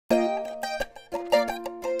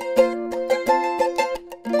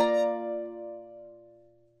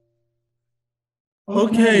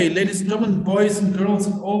Okay, ladies and gentlemen, boys and girls,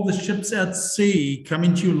 and all the ships at sea,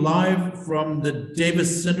 coming to you live from the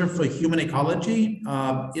Davis Center for Human Ecology.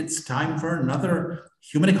 It's time for another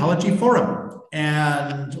Human Ecology Forum.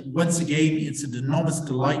 And once again, it's an enormous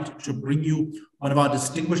delight to bring you one of our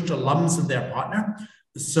distinguished alums and their partner.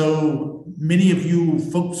 So many of you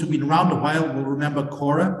folks who've been around a while will remember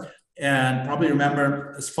Cora, and probably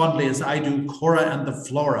remember as fondly as I do Cora and the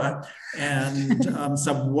Flora, and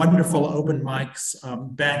some wonderful open mics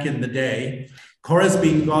back in the day. Cora's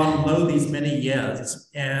been gone low these many years,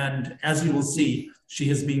 and as you will see, she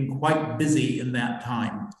has been quite busy in that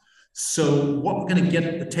time. So what we're going to get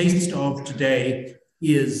a taste of today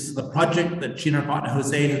is the project that she and her partner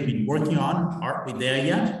Jose have been working on. Aren't we there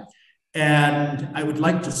yet? And I would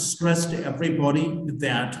like to stress to everybody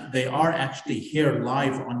that they are actually here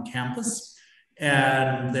live on campus,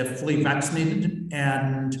 and they're fully vaccinated,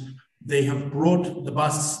 and they have brought the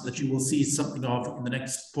bus that you will see something of in the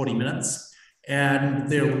next 40 minutes. And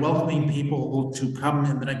they're welcoming people to come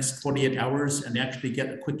in the next 48 hours and actually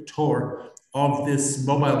get a quick tour of this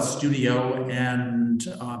mobile studio and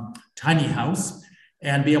tiny house,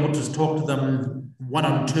 and be able to talk to them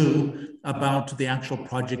one-on-two about the actual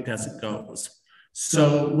project as it goes.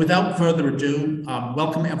 So without further ado,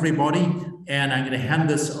 welcome everybody, and I'm going to hand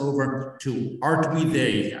this over to Are We There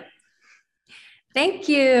Yet? Thank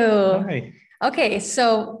you. Hi. Okay,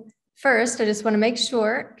 so first, I just want to make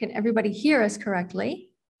sure, can everybody hear us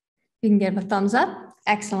correctly? You can give a thumbs up.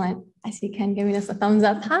 Excellent. I see Ken giving us a thumbs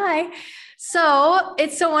up. Hi. So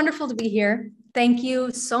it's so wonderful to be here. Thank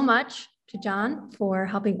you so much to John for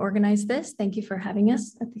helping organize this. Thank you for having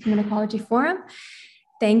us at the Human Ecology Forum.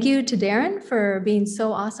 Thank you to Darren for being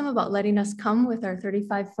so awesome about letting us come with our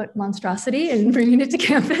 35-foot monstrosity and bringing it to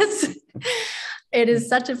campus. It is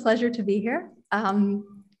such a pleasure to be here.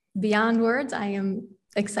 Beyond words, I am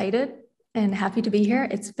excited and happy to be here.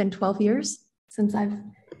 It's been 12 years since I've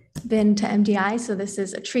been to MDI, so this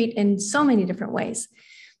is a treat in so many different ways.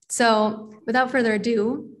 So without further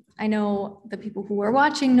ado, I know the people who are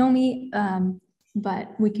watching know me,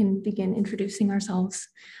 but we can begin introducing ourselves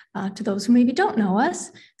to those who maybe don't know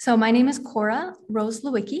us. So my name is Cora Rose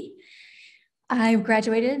Lewicki. I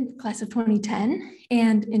graduated class of 2010,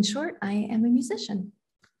 and in short, I am a musician.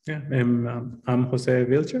 Yeah, I'm Jose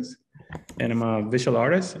Vilches, and I'm a visual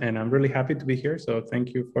artist, and I'm really happy to be here. So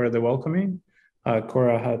thank you for the welcoming.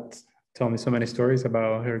 Cora had told me so many stories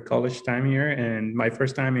about her college time here and my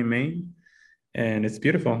first time in Maine. And it's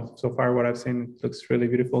beautiful. So far, what I've seen looks really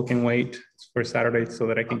beautiful. Can't wait for Saturday so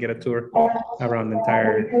that I can get a tour around the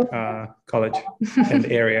entire college and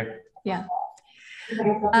area. Yeah.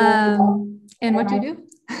 And what do you do?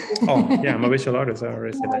 Oh, yeah, I'm a visual artist. I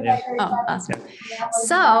already said that, yeah. Oh, awesome. Yeah.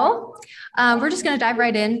 So we're just going to dive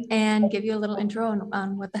right in and give you a little intro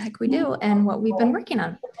on what the heck we do and what we've been working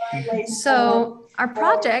on. So our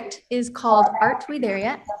project is called Aren't We There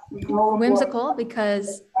Yet? Whimsical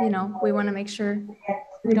because, you know, we want to make sure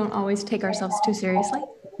we don't always take ourselves too seriously.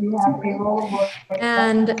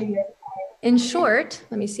 And in short,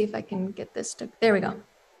 let me see if I can get this to, there we go. I'm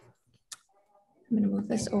going to move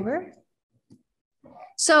this over.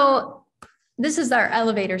 So this is our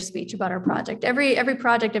elevator speech about our project. Every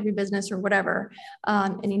project, every business or whatever,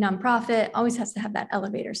 any nonprofit always has to have that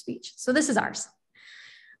elevator speech. So this is ours.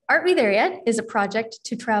 Aren't We There Yet is a project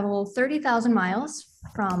to travel 30,000 miles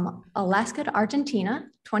from Alaska to Argentina,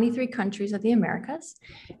 23 countries of the Americas,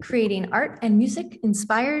 creating art and music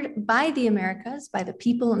inspired by the Americas, by the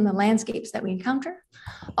people and the landscapes that we encounter,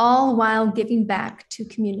 all while giving back to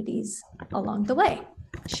communities along the way,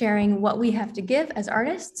 sharing what we have to give as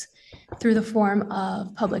artists through the form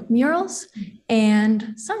of public murals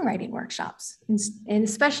and songwriting workshops, and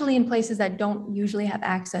especially in places that don't usually have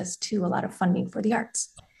access to a lot of funding for the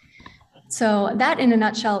arts. So that in a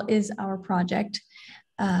nutshell is our project.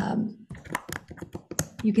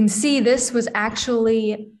 You can see this was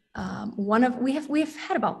actually we've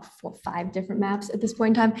had about 4 or 5 different maps at this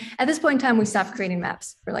point in time. At this point in time, we stopped creating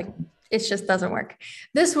maps. We're like, it just doesn't work.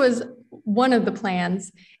 This was one of the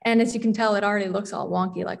plans. And as you can tell, it already looks all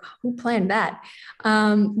wonky, like who planned that?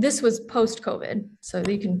 This was post-COVID, so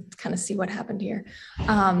you can kind of see what happened here.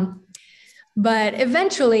 But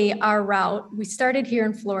eventually our route, we started here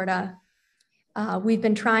in Florida. We've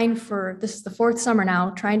been trying this is the 4th summer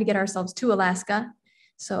now, trying to get ourselves to Alaska.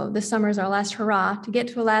 So this summer is our last hurrah to get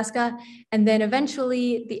to Alaska. And then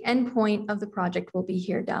eventually the end point of the project will be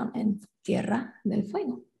here down in Tierra del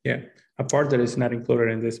Fuego. Yeah, a part that is not included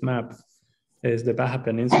in this map is the Baja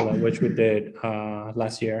Peninsula, which we did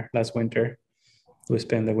last winter. We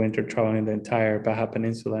spent the winter traveling the entire Baja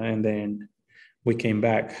Peninsula, and then we came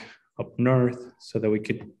back up north so that we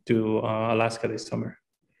could do Alaska this summer.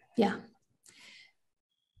 Yeah.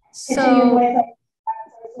 So,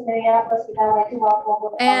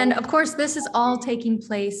 and of course, this is all taking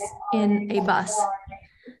place in a bus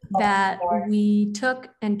that we took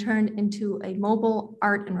and turned into a mobile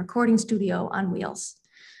art and recording studio on wheels.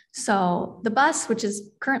 So the bus, which is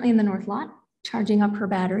currently in the north lot, charging up her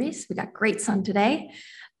batteries. We got great sun today.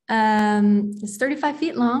 It's 35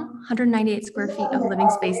 feet long, 198 square feet of living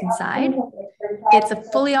space inside. It's a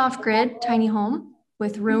fully off-grid tiny home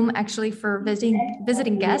with room actually for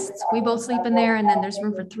visiting guests. We both sleep in there, and then there's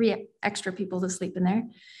room for 3 extra people to sleep in there.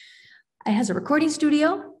 It has a recording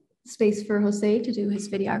studio, space for Jose to do his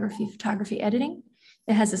videography, photography, editing.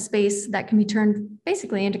 It has a space that can be turned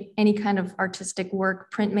basically into any kind of artistic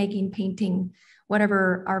work, printmaking, painting,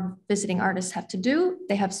 whatever our visiting artists have to do.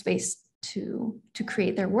 They have space to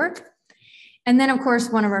create their work. And then, of course,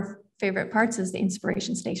 one of our favorite parts is the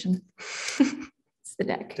inspiration station. It's the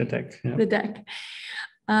deck. The deck. Yeah. The deck.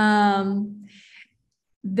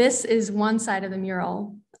 This is one side of the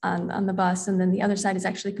mural on the bus, and then the other side is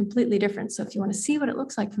actually completely different. So if you want to see what it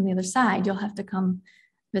looks like from the other side, you'll have to come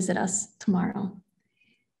visit us tomorrow.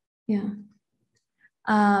 Yeah.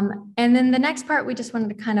 And then the next part, we just wanted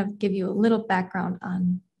to kind of give you a little background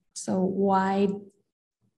on, why,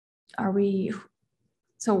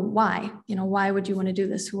 why would you want to do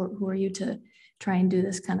this? Who are you to try and do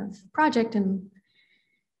this kind of project? And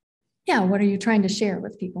yeah, what are you trying to share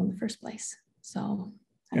with people in the first place? So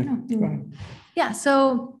I don't know. Yeah,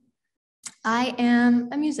 so I am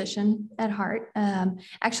a musician at heart.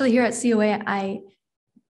 Actually, here at COA, I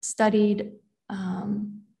studied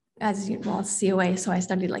it's COA, so I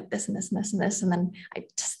studied like this and this and this and this, and then I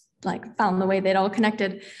just like found the way they'd all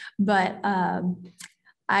connected. But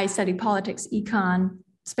I studied politics, econ,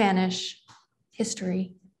 Spanish,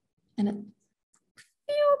 history, and a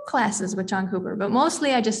few classes with John Cooper, but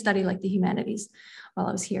mostly I just studied like the humanities while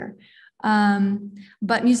I was here.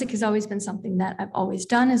 But music has always been something that I've always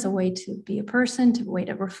done as a way to be a person, to a way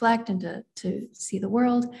to reflect and to see the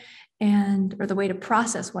world, or the way to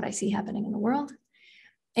process what I see happening in the world.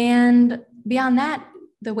 And beyond that,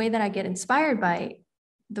 the way that I really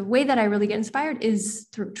get inspired is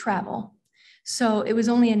through travel. So it was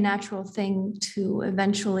only a natural thing to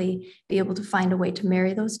eventually be able to find a way to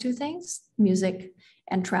marry those two things, music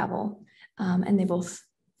and travel. And they both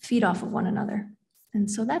feed off of one another. And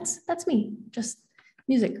so that's me, just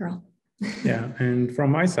music girl. Yeah, and from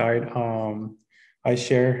my side, I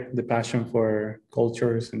share the passion for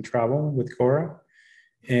cultures and travel with Cora.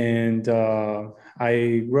 And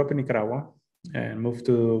I grew up in Nicaragua and moved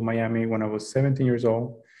to Miami when I was 17 years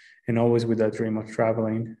old, and always with that dream of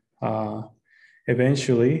traveling.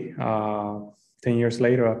 Eventually, 10 years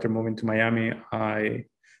later, after moving to Miami, I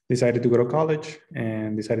decided to go to college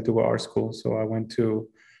and decided to go to art school. So I went to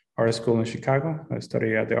art school in Chicago. I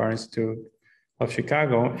studied at the Art Institute of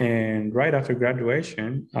Chicago. And right after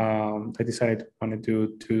graduation, I decided I wanted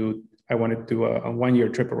to do a 1-year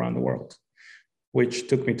trip around the world, which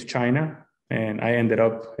took me to China. And I ended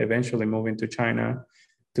up eventually moving to China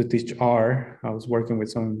to teach art. I was working with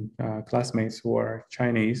some classmates who are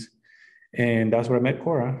Chinese. And that's where I met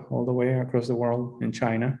Cora, all the way across the world in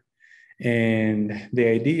China. And the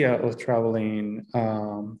idea of traveling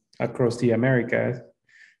across the Americas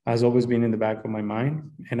has always been in the back of my mind.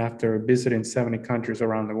 And after visiting 70 countries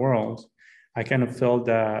around the world, I kind of felt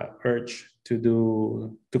that urge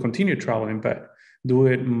to continue traveling, but do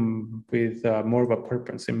it with more of a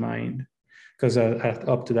purpose in mind. Because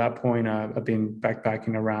up to that point, I've been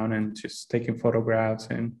backpacking around and just taking photographs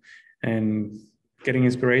and getting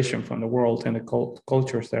inspiration from the world and the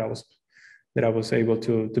cultures that I was able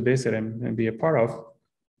to visit and be a part of.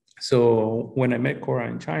 So when I met Cora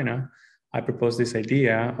in China, I proposed this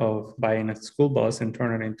idea of buying a school bus and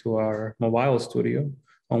turn it into our mobile studio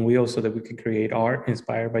on wheels so that we could create art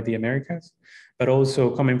inspired by the Americas. But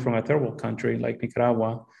also coming from a third world country like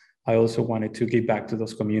Nicaragua, I also wanted to give back to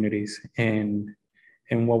those communities. And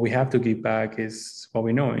what we have to give back is what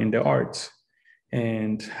we know in the arts.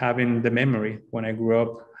 And having the memory when I grew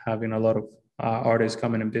up, having a lot of artists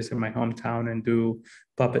come in and visit my hometown and do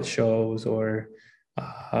puppet shows or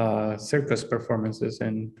circus performances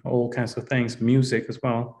and all kinds of things, music as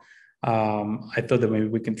well. I thought that maybe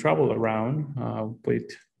we can travel around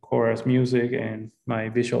with Cora's music and my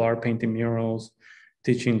visual art, painting murals,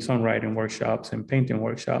 teaching songwriting workshops and painting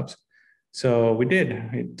workshops. So we did.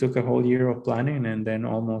 It took a whole year of planning and then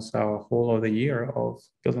almost a whole other year of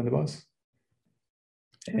building the bus.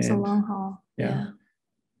 It was a long haul. Yeah.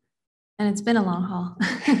 And it's been a long haul.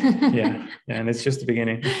 Yeah. And it's just the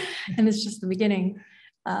beginning. And it's just the beginning.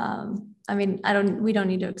 I mean, we don't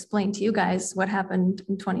need to explain to you guys what happened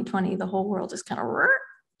in 2020. The whole world just kind of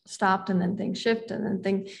stopped, and then things shift, and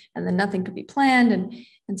then nothing could be planned.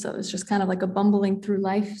 And so it's just kind of like a bumbling through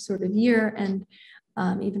life sort of year. And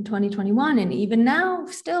even 2021, and even now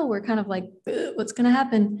still, we're kind of like, what's going to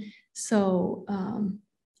happen? So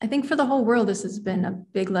I think for the whole world, this has been a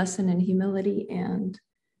big lesson in humility and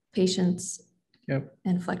patience. Yep.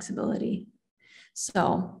 And flexibility.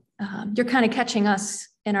 So you're kind of catching us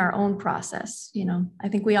in our own process. You know, I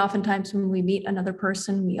think we oftentimes, when we meet another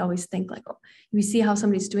person, we always think like, oh, we see how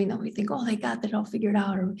somebody's doing that, we think, oh, they got that all figured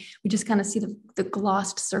out, or we just kind of see the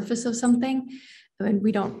glossed surface of something, and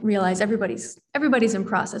we don't realize everybody's in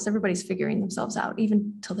process. Everybody's figuring themselves out,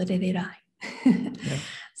 even till the day they die. Yeah.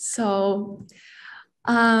 So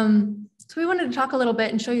we wanted to talk a little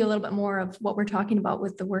bit and show you a little bit more of what we're talking about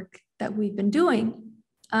with the work that we've been doing.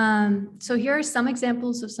 So here are some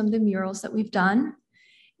examples of some of the murals that we've done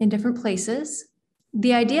in different places.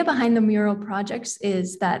 The idea behind the mural projects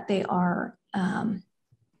is that they are a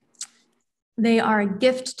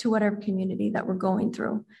gift to whatever community that we're going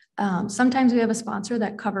through. Sometimes we have a sponsor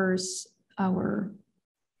that covers our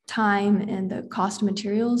time and the cost of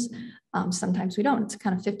materials. Sometimes we don't. It's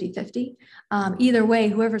kind of 50-50. Either way,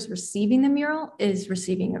 whoever's receiving the mural is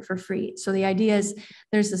receiving it for free. So the idea is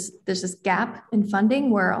there's this gap in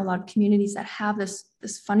funding where a lot of communities that have this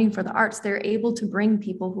funding for the arts, they're able to bring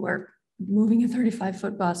people who are moving a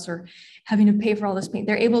 35-foot bus or having to pay for all this paint.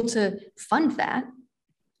 They're able to fund that.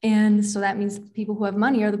 And so that means people who have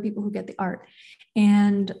money are the people who get the art.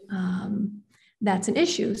 And that's an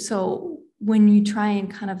issue. So when you try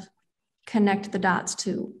and kind of connect the dots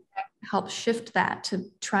to help shift that, to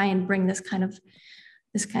try and bring this kind of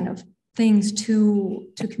things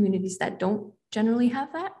to communities that don't generally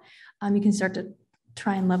have that, you can start to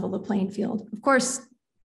try and level the playing field. Of course,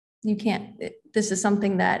 you can't, this is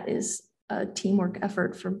something that is a teamwork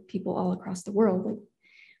effort for people all across the world. Like,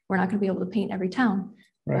 we're not going to be able to paint every town,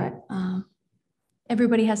 right? But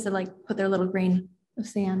everybody has to like put their little grain of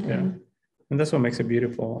sand in. And that's what makes it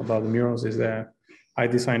beautiful about the murals, is that I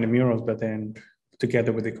design the murals, but then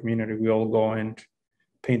together with the community, we all go and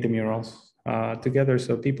paint the murals together,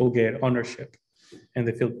 so people get ownership and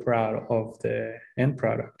they feel proud of the end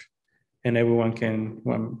product. And everyone can,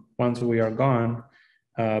 once we are gone,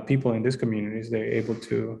 people in these communities, they're able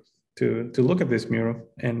to look at this mural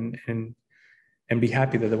and be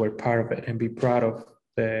happy that they were part of it, and be proud of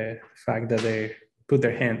the fact that they put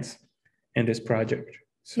their hands in this project.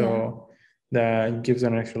 So that gives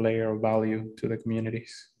an extra layer of value to the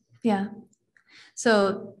communities. Yeah.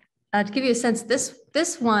 So to give you a sense,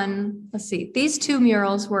 this one, let's see, these two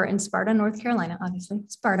murals were in Sparta, North Carolina, obviously,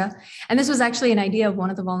 Sparta. And this was actually an idea of one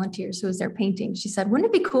of the volunteers who was there painting. She said,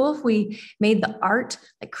 wouldn't it be cool if we made the art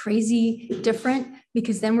like crazy different,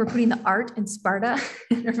 because then we're putting the art in Sparta?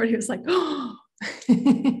 And everybody was like, oh.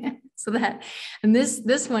 So that, and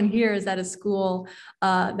this one here is at a school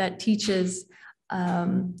that teaches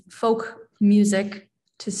folk music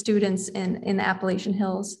to students in the Appalachian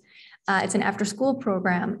Hills. It's an after-school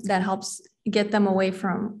program that helps get them away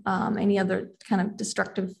from any other kind of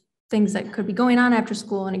destructive things that could be going on after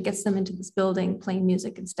school, and it gets them into this building playing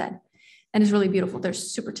music instead. And it's really beautiful. They're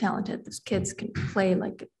super talented. Those kids can play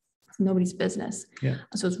like it's nobody's business. Yeah.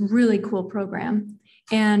 So it's a really cool program.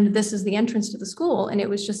 And this is the entrance to the school, and it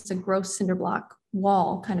was just a gross cinder block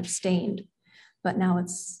wall, kind of stained, but now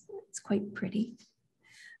it's quite pretty.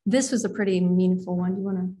 This was a pretty meaningful one. Do you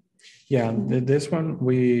want to? Yeah, this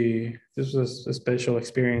was a special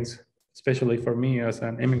experience, especially for me as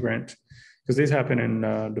an immigrant, because this happened in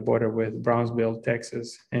the border with Brownsville,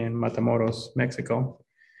 Texas, and Matamoros, Mexico.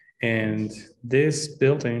 And this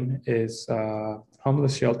building is a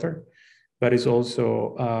homeless shelter, but it's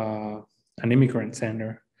also an immigrant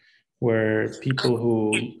center where people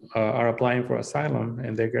who are applying for asylum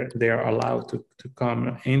and they are allowed to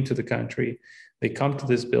come into the country. They come to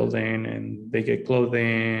this building and they get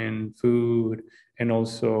clothing, food, and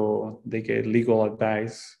also they get legal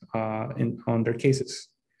advice on their cases.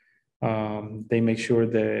 They make sure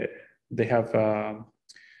that they have a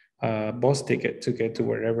bus ticket to get to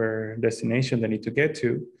wherever destination they need to get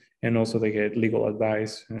to. And also they get legal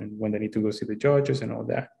advice and when they need to go see the judges and all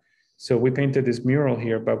that. So we painted this mural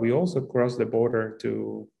here, but we also crossed the border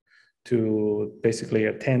to basically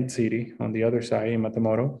a tent city on the other side in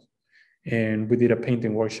Matamoros. And we did a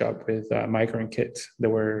painting workshop with migrant kids that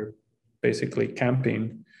were basically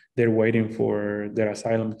camping. They're waiting for their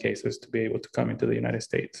asylum cases to be able to come into the United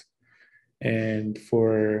States. And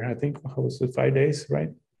for, I think, how was it, 5 days,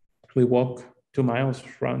 right? We walked 2 miles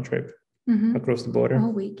round trip across the border. A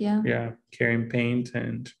whole week, yeah. Yeah, carrying paint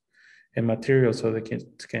and material so the kids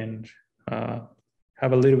can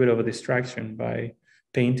have a little bit of a distraction by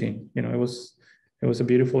painting. You know, it was it was a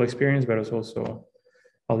beautiful experience, but it was also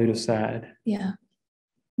a little sad. Yeah.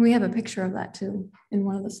 We have a picture of that too in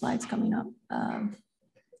one of the slides coming up.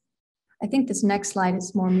 I think this next slide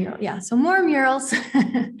is more mural. Yeah, so more murals.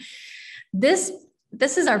 This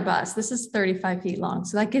is our bus. This is 35 feet long.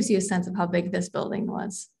 So that gives you a sense of how big this building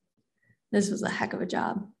was. This was a heck of a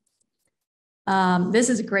job. This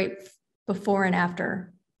is a great before and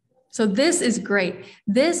after. So this is great.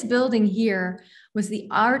 This building here was the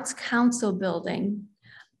Arts Council building.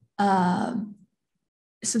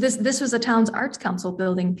 So this was the town's Arts Council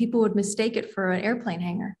building. People would mistake it for an airplane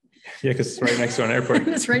hangar. Yeah, because it's right next to an airport.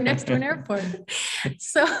 It's right next to an airport.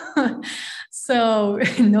 So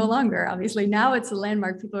no longer, obviously. Now it's a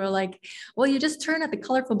landmark. People are like, well, you just turn at the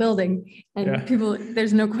colorful building. And people,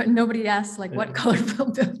 there's nobody asks like, what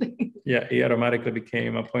colorful building? Yeah, it automatically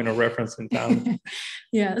became a point of reference in town.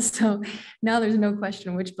 Yeah, so now there's no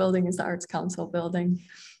question which building is the Arts Council building.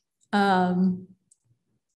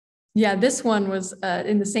 Yeah, this one was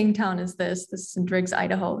in the same town as this. This is in Driggs,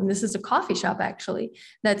 Idaho, and this is a coffee shop actually.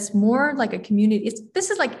 That's more like a community. This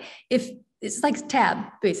is like it's like Tab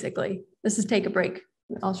basically. This is Take a Break.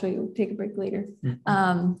 I'll show you Take a Break later.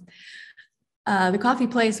 Mm-hmm. The coffee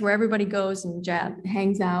place where everybody goes and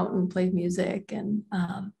hangs out and plays music, and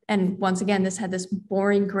once again, this had this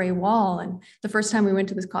boring gray wall. And the first time we went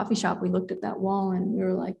to this coffee shop, we looked at that wall and we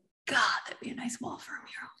were like, God, that'd be a nice wall for a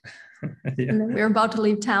mural. Yeah. And then we were about to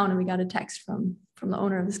leave town and we got a text from the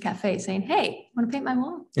owner of this cafe saying, hey, want to paint my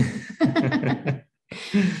wall?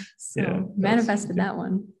 So manifested that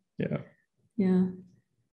one. Yeah. Yeah.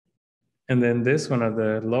 And then this one at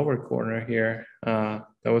the lower corner here, that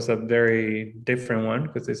was a very different one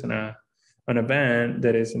because it's on a band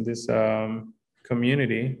that is in this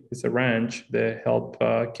community. It's a ranch that help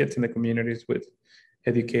kids in the communities with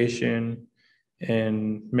education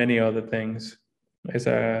and many other things.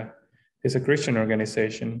 It's a Christian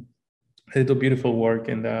organization. They do beautiful work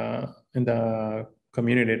in the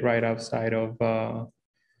community right outside of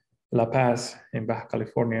La Paz in Baja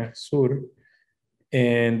California Sur.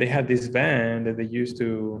 And they had this van that they used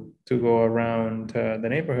to go around the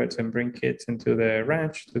neighborhoods and bring kids into the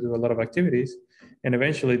ranch to do a lot of activities. And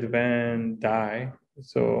eventually the van died.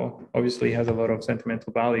 So obviously it has a lot of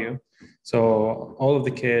sentimental value. So all of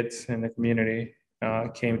the kids in the community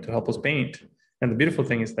came to help us paint. And the beautiful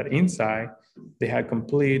thing is that inside they had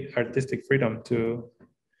complete artistic freedom to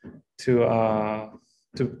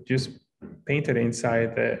just paint it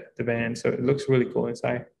inside the van. So it looks really cool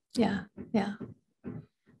inside. Yeah, yeah.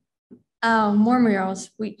 More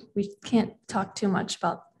murals. We can't talk too much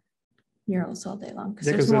about murals all day long because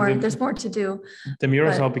there's more to do. The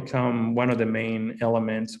murals have become one of the main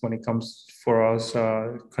elements when it comes for us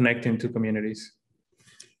connecting to communities.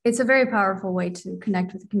 It's a very powerful way to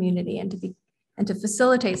connect with the community and to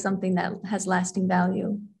facilitate something that has lasting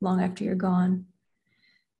value long after you're gone.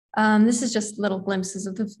 This is just little glimpses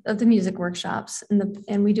of the music workshops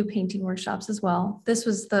and we do painting workshops as well. This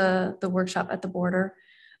was the workshop at the border.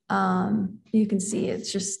 You can see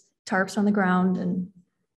it's just tarps on the ground and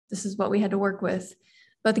this is what we had to work with,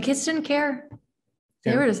 but the kids didn't care.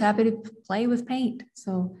 They were just happy to play with paint.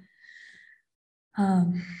 So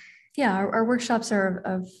yeah, our workshops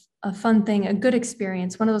are a fun thing, a good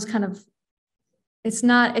experience. One of those kind of,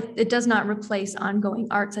 it does not replace ongoing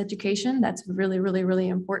arts education. That's really, really, really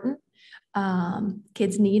important.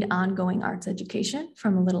 Kids need ongoing arts education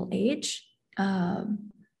from a little age. The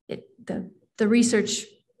research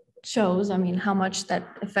shows, I mean, how much that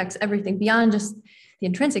affects everything beyond just the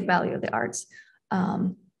intrinsic value of the arts,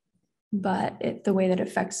 but the way that it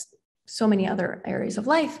affects so many other areas of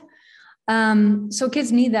life. So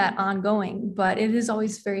kids need that ongoing, but it is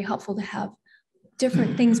always very helpful to have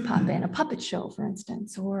different things pop in, a puppet show, for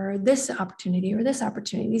instance, or this opportunity,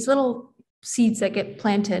 these little seeds that get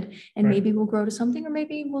planted and maybe will grow to something, or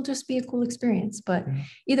maybe will just be a cool experience, but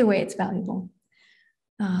either way, it's valuable.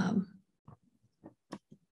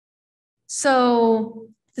 So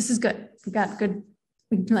this is good. We got good,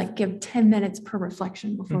 we can like give 10 minutes per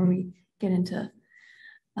reflection before we get into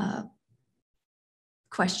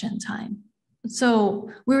question time.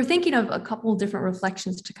 So we were thinking of a couple of different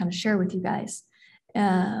reflections to kind of share with you guys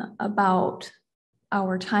about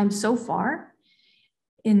our time so far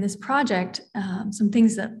in this project, some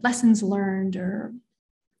things lessons learned or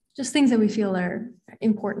just things that we feel are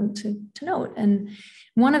important to note. And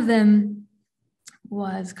one of them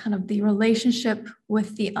was kind of the relationship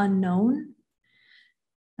with the unknown,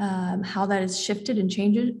 how that has shifted and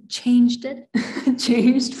changed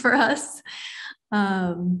for us.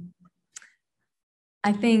 I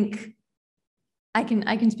think I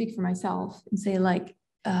can speak for myself and say, like,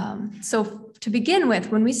 so to begin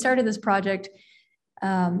with, when we started this project,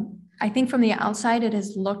 I think from the outside, it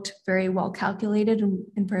has looked very well calculated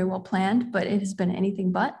and very well planned, but it has been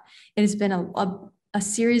anything but. It has been a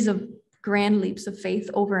series of grand leaps of faith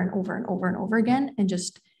over and over and over and over again, and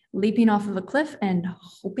just leaping off of a cliff and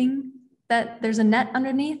hoping that there's a net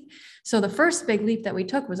underneath. So the first big leap that we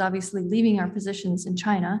took was obviously leaving our positions in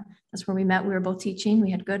China. That's where we met. We were both teaching.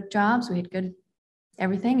 We had good jobs. We had good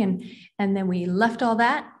everything. And then we left all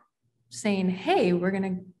that saying, hey, we're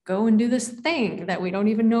going to go and do this thing that we don't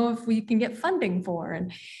even know if we can get funding for,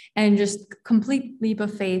 and just complete leap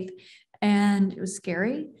of faith. And it was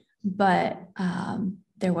scary, but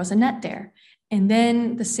there was a net there. And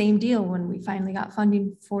then the same deal when we finally got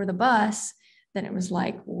funding for the bus, then it was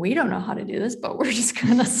like, we don't know how to do this, but we're just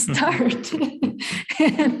going to start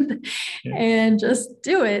and just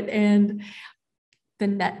do it. And the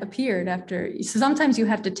net appeared after. So sometimes you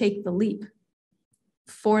have to take the leap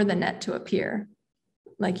for the net to appear.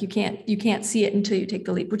 Like you can't see it until you take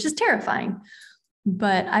the leap, which is terrifying.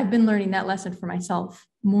 But I've been learning that lesson for myself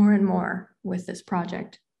more and more with this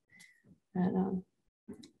project. And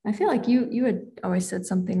I feel like you had always said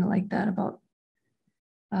something like that about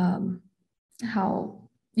how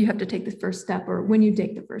you have to take the first step, or when you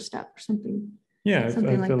take the first step or something. Yeah, I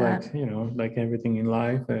like feel that. like, you know, like everything in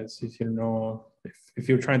life, as if you know, if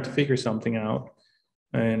you're trying to figure something out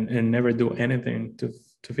and never do anything to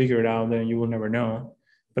figure it out, then you will never know.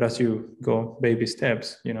 But as you go baby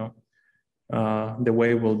steps, you know, the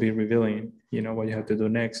way will be revealing, you know, what you have to do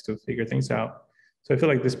next to figure things out. So I feel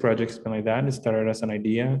like this project has been like that. It started as an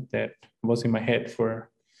idea that was in my head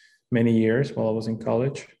for many years while I was in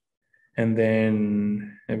college, and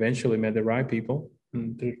then eventually met the right people,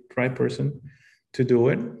 the right person to do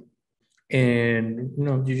it. And, you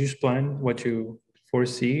know, you just plan what you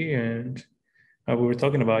foresee. And we were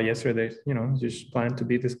talking about yesterday, you know, just plan to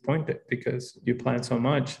be disappointed because you plan so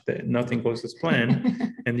much that nothing goes as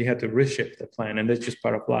planned and you have to reshift the plan. And that's just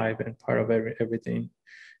part of life and part of everything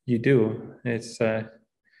you do. It's,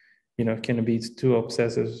 you know, can be too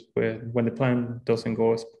obsessive with when the plan doesn't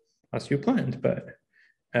go as you planned. But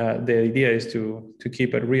the idea is to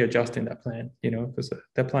keep it readjusting that plan, you know, because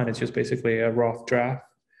that plan is just basically a rough draft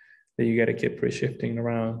that you got to keep reshifting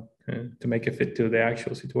around to make it fit to the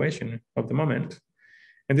actual situation of the moment.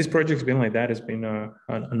 And this project's been like that. It's been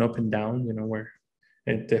an up and down, you know, where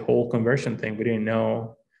the whole conversion thing, we didn't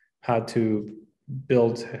know how to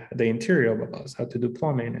build the interior of a bus, how to do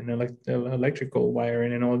plumbing and electrical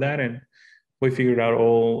wiring and all that. And we figured out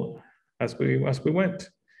all as we went.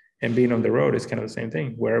 And being on the road is kind of the same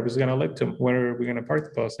thing. Where are we going to live to? Where are we going to park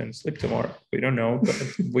the bus and sleep tomorrow? We don't know,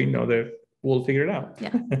 but we know that we'll figure it out.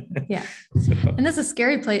 Yeah, yeah. So. And that's a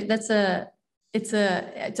scary place. It's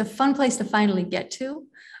a fun place to finally get to,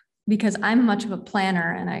 because I'm much of a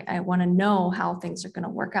planner and I want to know how things are going to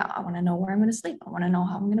work out. I want to know where I'm going to sleep. I want to know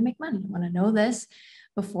how I'm going to make money. I want to know this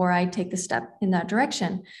before I take the step in that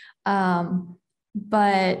direction.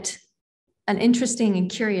 But an interesting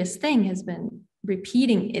and curious thing has been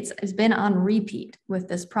repeating. It's been on repeat with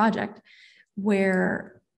this project,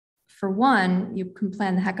 where for one, you can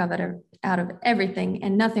plan the heck of it out of everything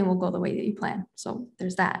and nothing will go the way that you plan. So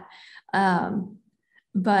there's that.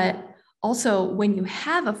 But also when you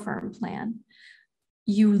have a firm plan,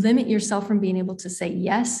 you limit yourself from being able to say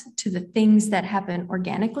yes to the things that happen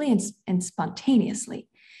organically and spontaneously.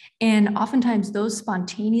 And oftentimes those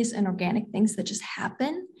spontaneous and organic things that just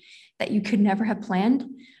happen that you could never have planned,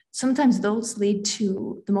 sometimes those lead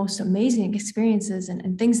to the most amazing experiences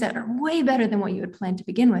and things that are way better than what you had planned to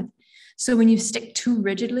begin with. So when you stick too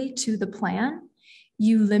rigidly to the plan,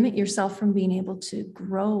 you limit yourself from being able to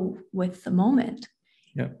grow with the moment.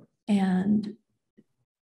 Yeah. And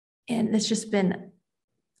it's just been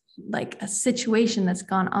like a situation that's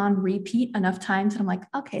gone on repeat enough times. And I'm like,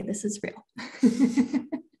 okay, this is real.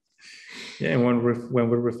 Yeah, and when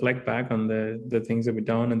we reflect back on the things that we've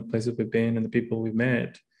done and the places we've been and the people we've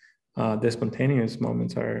met, the spontaneous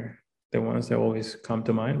moments are the ones that always come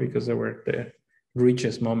to mind because they were the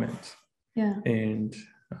richest moments. Yeah. And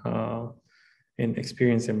in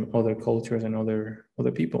experiencing other cultures and other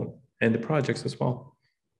people and the projects as well.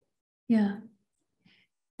 Yeah.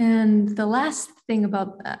 And the last thing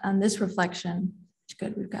about on this reflection, which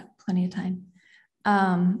good, we've got plenty of time,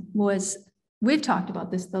 was we've talked about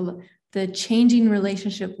this, the changing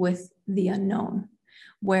relationship with the unknown,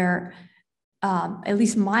 where at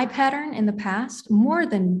least my pattern in the past, more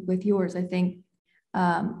than with yours, I think,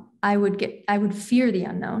 I would fear the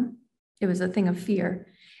unknown. It was a thing of fear.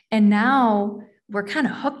 And now we're kind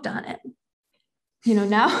of hooked on it. You know,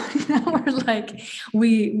 now we're like,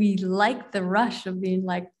 we like the rush of being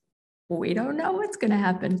like, we don't know what's going to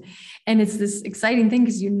happen. And it's this exciting thing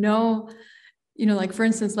because, you know, you know, like for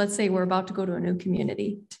instance, let's say we're about to go to a new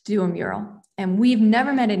community to do a mural and we've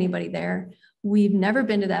never met anybody there. We've never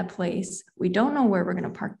been to that place. We don't know where we're going to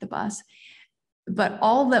park the bus. But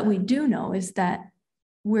all that we do know is that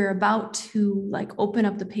we're about to like open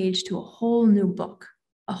up the page to a whole new book,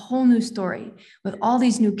 a whole new story with all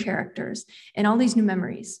these new characters and all these new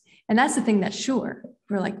memories. And that's the thing that's sure.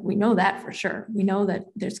 We're like, we know that for sure. We know that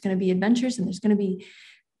there's going to be adventures and there's going to be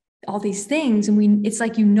all these things. And it's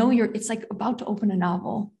like, you know, it's like about to open a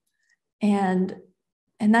novel. And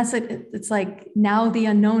that's like, it's like now the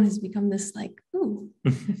unknown has become this like, ooh,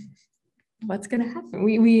 what's going to happen?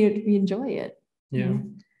 We enjoy it. Yeah. You know?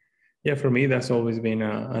 Yeah. For me, that's always been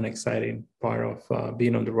an exciting part of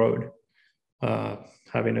being on the road,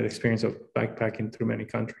 having an experience of backpacking through many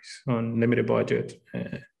countries on limited budget.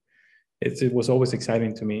 It was always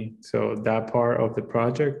exciting to me. So that part of the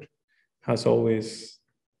project has always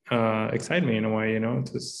excited me in a way, you know.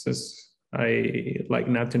 I like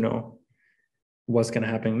not to know what's going to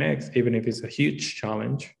happen next, even if it's a huge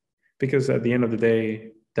challenge, because at the end of the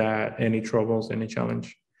day, that any troubles, any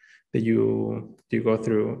challenge that you go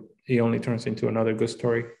through, it only turns into another good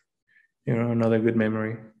story, you know, another good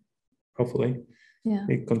memory. Hopefully, yeah,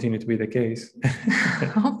 it continue to be the case.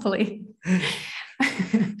 Hopefully.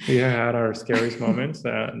 We had our scariest moments,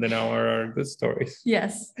 then now are our good stories.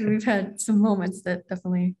 Yes, we've had some moments that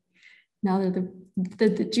definitely now they're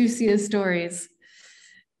the juiciest stories.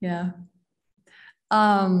 Yeah.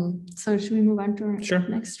 So should we move on to our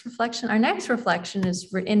next reflection? Our next reflection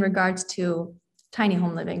is in regards to tiny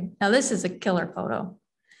home living. Now, this is a killer photo.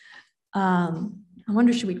 I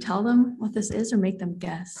wonder, should we tell them what this is or make them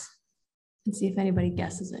guess and see if anybody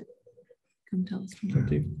guesses it? Come tell us.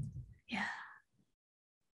 Yeah.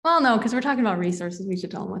 Well, no, because we're talking about resources. We should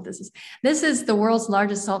tell them what this is. This is the world's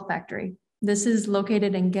largest salt factory. This is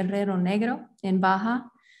located in Guerrero Negro in Baja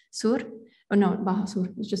Sur. Oh, no, Baja Sur.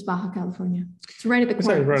 It's just Baja, California. It's right at the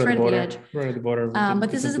corner. It's right at the edge. Right at the border. But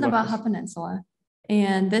this is in the Baja Peninsula.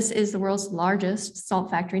 And this is the world's largest salt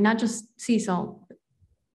factory, not just sea salt,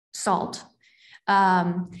 salt.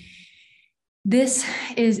 This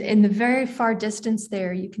is in the very far distance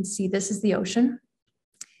there. You can see this is the ocean.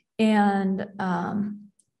 And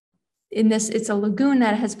in this, it's a lagoon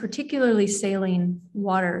that has particularly saline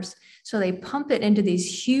waters. So they pump it into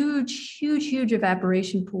these huge, huge, huge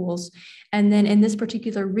evaporation pools. And then in this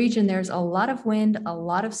particular region, there's a lot of wind, a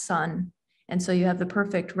lot of sun. And so you have the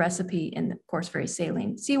perfect recipe, and of course, very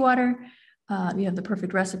saline seawater. You have the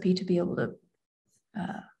perfect recipe to be able to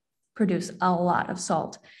produce a lot of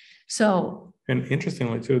salt. So, and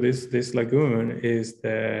interestingly too, this lagoon is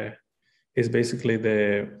basically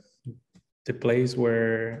the place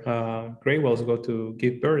where gray whales go to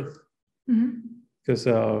give birth, because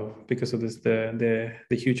of this the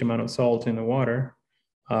huge amount of salt in the water.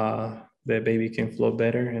 The baby can float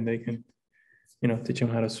better, and they can, you know, teach them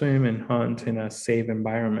how to swim and hunt in a safe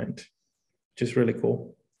environment, which is really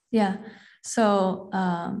cool. Yeah. So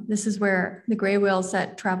this is where the gray whales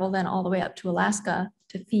that travel then all the way up to Alaska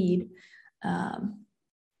to feed,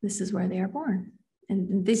 this is where they are born.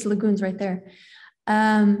 And these lagoons right there.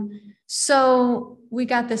 So we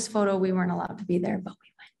got this photo. We weren't allowed to be there, but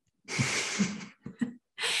we went.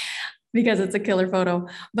 Because it's a killer photo.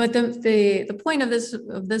 But the point of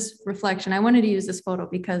this reflection, I wanted to use this photo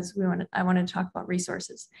because I wanted to talk about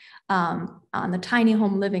resources on the tiny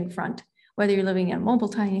home living front. Whether you're living in a mobile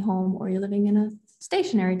tiny home or you're living in a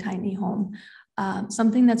stationary tiny home,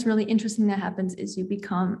 something that's really interesting that happens is you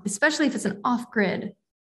become, especially if it's an off-grid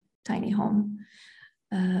tiny home,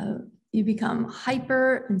 you become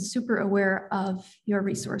hyper and super aware of your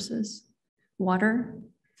resources: water,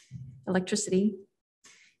 electricity,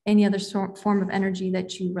 any other form of energy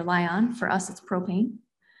that you rely on. For us, it's propane.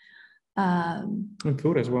 And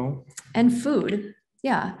food as well. And food,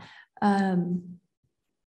 yeah.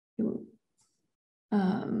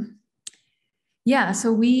 Yeah,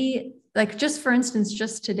 so we, like, just for instance,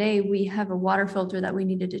 just today, we have a water filter that we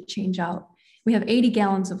needed to change out. We have 80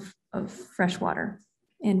 gallons of fresh water,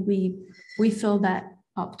 and we fill that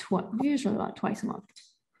up usually about twice a month,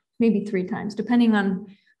 maybe 3 times, depending on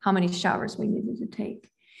how many showers we needed to take.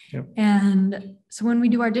 Yep. And so when we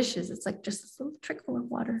do our dishes, it's like just a little trickle of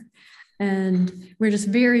water. And we're just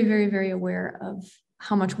very, very, very aware of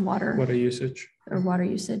how much water usage.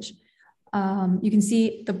 You can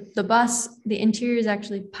see the bus, the interior is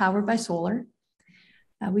actually powered by solar.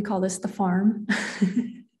 We call this the farm.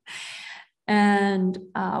 And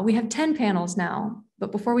we have 10 panels now,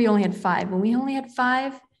 but before we only had 5. When we only had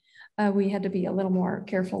 5, we had to be a little more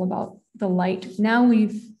careful about the light. Now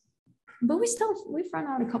we've but we've run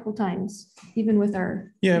out a couple times, even with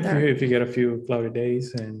our. Yeah, with if you get a few cloudy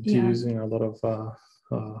days and Yeah. you're using a lot of,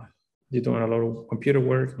 you're doing a lot of computer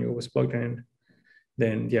work and you're always plugged in,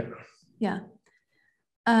 then yeah. Yeah.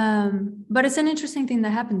 But it's an interesting thing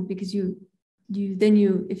that happens because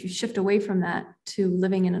if you shift away from that to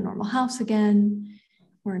living in a normal house again,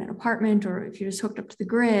 or in an apartment, or if you're just hooked up to the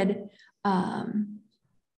grid,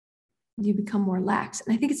 you become more lax.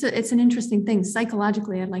 And I think it's an interesting thing.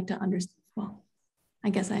 Psychologically, I'd like to understand, well,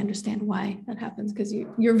 I guess I understand why that happens, because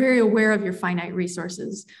you're very aware of your finite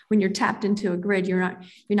resources. When you're tapped into a grid, you're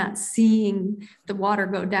not seeing the water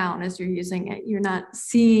go down as you're using it. You're not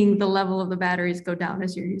seeing the level of the batteries go down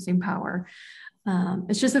as you're using power.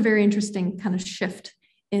 It's just a very interesting kind of shift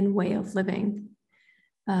in way of living.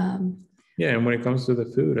 Yeah, and when it comes to the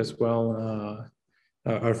food as well,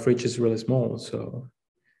 our fridge is really small, so,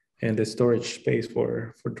 and the storage space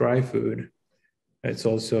for dry food, it's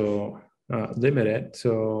also limited.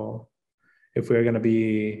 So if we're going to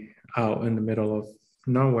be out in the middle of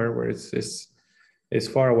nowhere where it's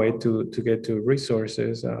far away to get to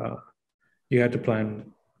resources, you have to plan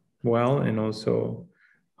well, and also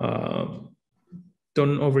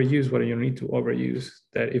don't overuse what you need to overuse.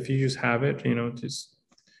 That if you just have it, just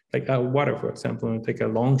like water, for example, and take a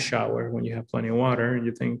long shower when you have plenty of water and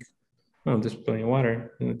you think, oh, there's plenty of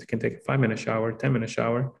water, and you can take a 5-minute shower, 10-minute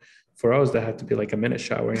shower. For us, that had to be like a minute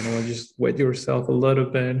shower, just wet yourself a little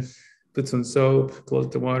bit, put some soap, close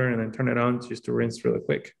the water, and then turn it on just to rinse really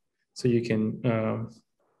quick. So you can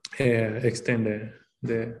extend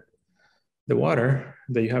the water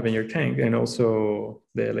that you have in your tank, and also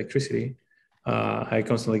the electricity. I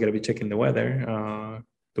constantly got to be checking the weather.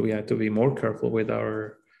 We have to be more careful with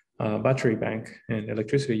our battery bank and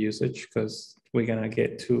electricity usage, because we're going to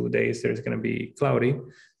get 2 days there's going to be cloudy,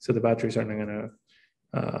 so the batteries are not going to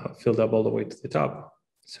filled up all the way to the top.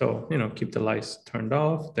 So, keep the lights turned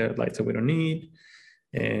off, the lights that we don't need,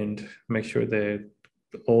 and make sure that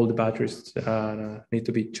all the batteries need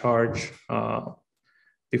to be charged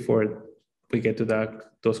before we get to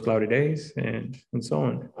those cloudy days, and so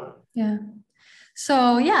on. Yeah.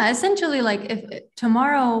 So yeah, essentially, like if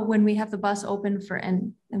tomorrow when we have the bus open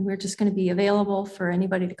and we're just going to be available for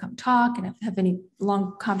anybody to come talk and have any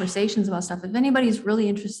long conversations about stuff. If anybody's really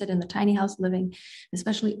interested in the tiny house living,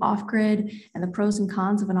 especially off-grid and the pros and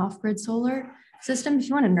cons of an off-grid solar system, if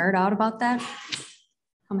you want to nerd out about that,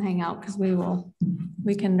 come hang out, because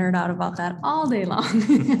we can nerd out about that all day long.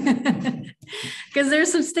 Because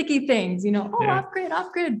there's some sticky things, yeah.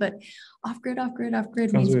 off-grid, but off-grid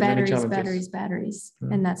means batteries, yeah.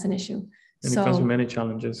 And that's an issue. And it comes with many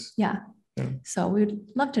challenges. Yeah. So we'd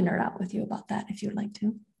love to nerd out with you about that if you'd like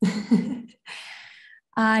to.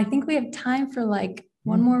 I think we have time for like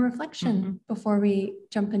one more reflection before we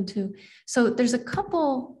jump into. So there's a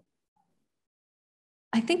couple.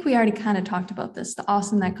 I think we already kind of talked about this, the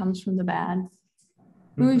awesome that comes from the bad.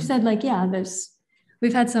 We've said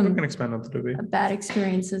we've had some bad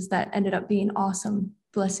experiences that ended up being awesome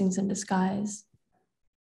blessings in disguise.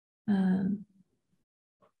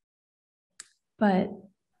 But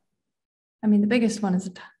I mean, the biggest one is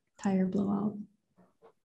a tire blowout.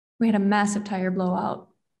 We had a massive tire blowout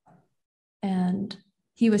and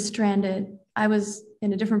he was stranded. I was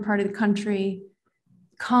in a different part of the country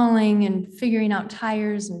calling and figuring out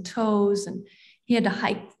tires and tows, and he had to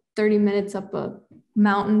hike 30 minutes up a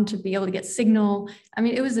mountain to be able to get signal. I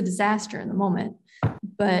mean, it was a disaster in the moment,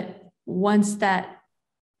 but once the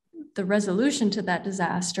resolution to that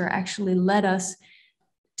disaster actually led us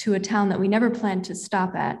to a town that we never planned to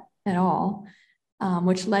stop at all,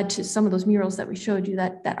 which led to some of those murals that we showed you,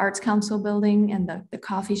 that Arts Council building and the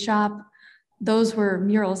coffee shop. Those were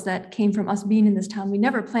murals that came from us being in this town we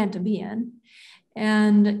never planned to be in.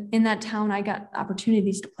 And in that town, I got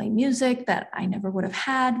opportunities to play music that I never would have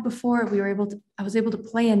had before. I was able to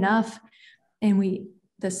play enough, and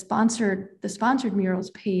the sponsored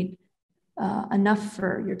murals paid enough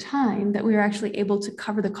for your time that we were actually able to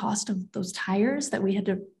cover the cost of those tires that we had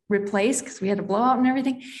to replace because we had a blowout and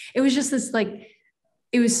everything. It was just this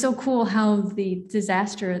it was so cool how the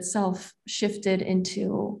disaster itself shifted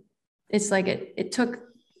into, it's like it took,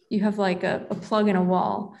 you have like a plug in a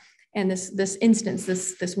wall. And this instance,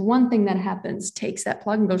 this one thing that happens takes that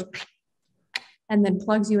plug and goes, and then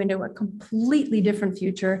plugs you into a completely different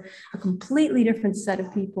future, a completely different set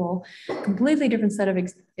of people, completely different set of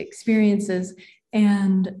experiences.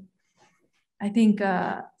 And I think,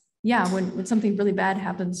 when something really bad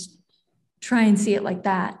happens, try and see it like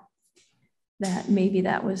that maybe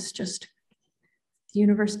that was just the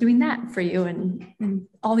universe doing that for you, and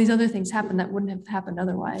all these other things happen that wouldn't have happened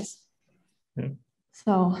otherwise. Yeah.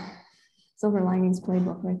 So Silver Linings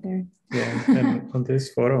playbook right there. Yeah, and on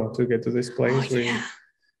this photo, to get to this place, yeah.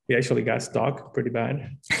 we actually got stuck pretty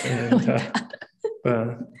bad. And Really bad.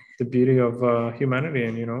 the beauty of humanity,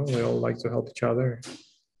 and we all like to help each other.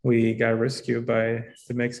 We got rescued by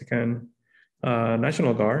the Mexican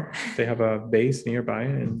National Guard. They have a base nearby,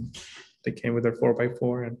 and they came with their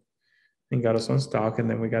 4x4 and got us unstuck. And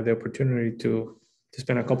then we got the opportunity to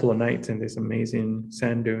spend a couple of nights in these amazing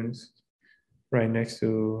sand dunes right next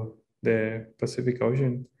to the Pacific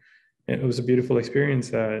Ocean. And it was a beautiful experience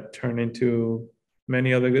that turned into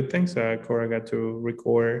many other good things. Cora got to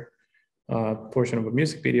record a portion of a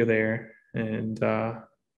music video there, and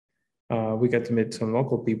we got to meet some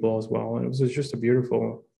local people as well. And it was just a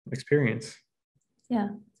beautiful experience. Yeah,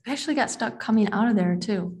 we actually got stuck coming out of there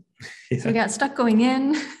too. Yeah. So we got stuck going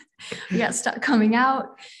in, we got stuck coming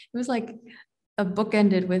out. It was like a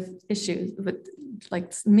bookended with issues, with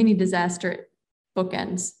like mini disaster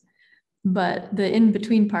bookends. But the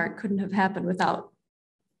in-between part couldn't have happened without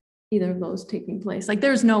either of those taking place. Like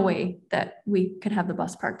there's no way that we could have the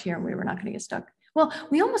bus parked here and we were not going to get stuck. Well,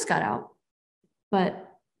 we almost got out, but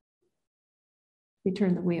we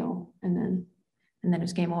turned the wheel and then it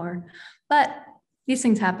was game over. But these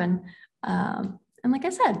things happen. And like I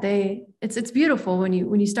said, it's beautiful when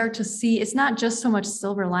you start to see, it's not just so much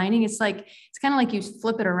silver lining. It's kind of like you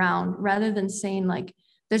flip it around rather than saying like,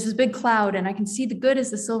 there's this big cloud and I can see the good as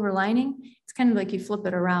the silver lining. It's kind of like you flip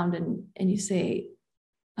it around and you say,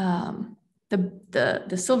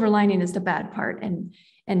 the silver lining is the bad part and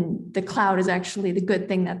the cloud is actually the good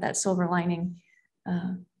thing that silver lining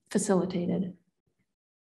facilitated.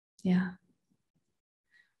 Yeah.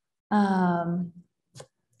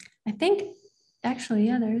 I think actually,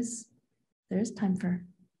 yeah, there's time for,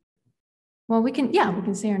 well, we can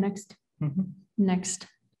say our next.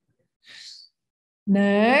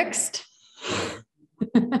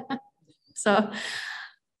 So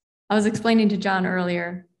I was explaining to John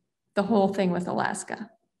earlier the whole thing with Alaska.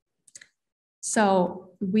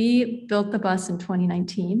 So we built the bus in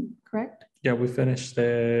 2019, correct? Yeah, we finished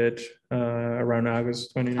it around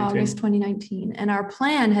August 2019. August 2019. And our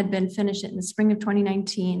plan had been finish it in the spring of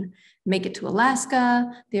 2019, make it to Alaska.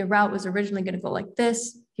 The route was originally going to go like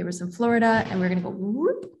this. Here was in Florida, and we're going to go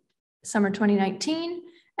whoop, summer 2019,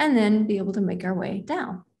 and then be able to make our way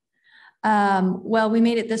down. Well, we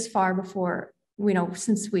made it this far before,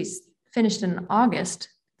 since we finished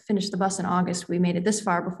the bus in August, we made it this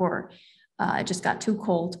far before it just got too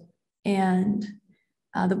cold. And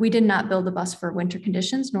that we did not build the bus for winter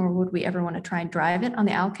conditions, nor would we ever want to try and drive it on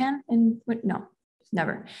the Alcan. No,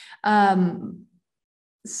 never.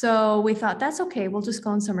 So we thought that's okay. We'll just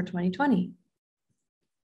go in summer 2020.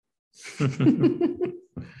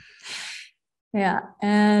 Yeah,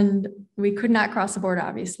 and we could not cross the border,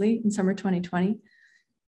 obviously, in summer 2020.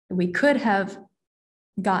 We could have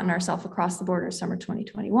gotten ourselves across the border summer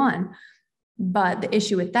 2021. But the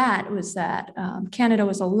issue with that was that Canada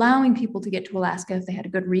was allowing people to get to Alaska if they had a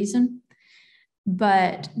good reason,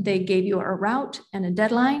 but they gave you a route and a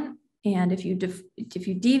deadline. And if you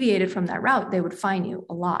deviated from that route, they would fine you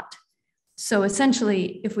a lot. So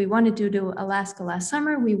essentially, if we wanted to do Alaska last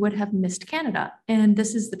summer, we would have missed Canada. And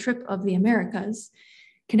this is the trip of the Americas,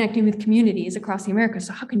 connecting with communities across the Americas.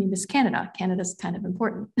 So how can you miss Canada? Canada's kind of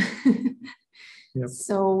important. Yep.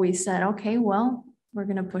 So we said, okay, well, we're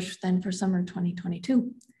going to push then for summer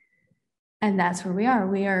 2022. And that's where we are.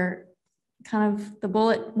 We are kind of, the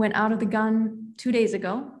bullet went out of the gun 2 days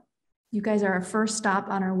ago. You guys are our first stop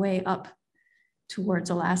on our way up towards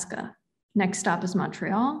Alaska. Next stop is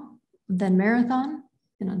Montreal, then Marathon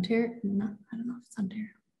in Ontario. I don't know if it's Ontario.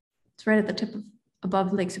 It's right at the tip of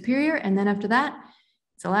above Lake Superior. And then after that,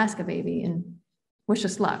 it's Alaska, baby. And wish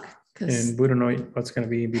us luck. And we don't know what's going to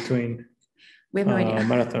be in between. We have no idea.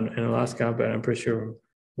 Marathon in Alaska, but I'm pretty sure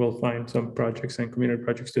we'll find some projects and community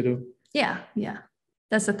projects to do. Yeah.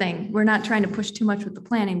 That's the thing. We're not trying to push too much with the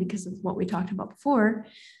planning because of what we talked about before.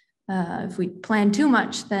 If we plan too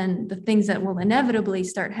much, then the things that will inevitably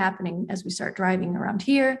start happening as we start driving around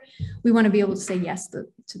here, we want to be able to say yes to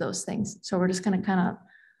those things. So we're just going to kind of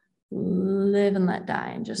live and let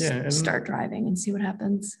die and just start driving and see what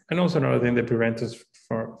happens. And also another thing that prevents us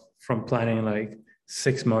from planning like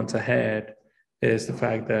 6 months ahead is the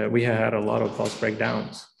fact that we had a lot of bus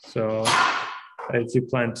breakdowns. So if you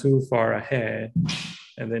plan too far ahead,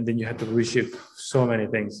 and then you have to reshift so many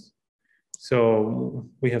things. So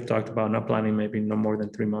we have talked about not planning maybe no more than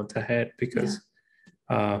 3 months ahead, because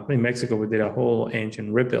in Mexico, we did a whole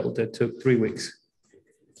engine rebuild that took 3 weeks.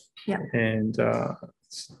 Yeah. And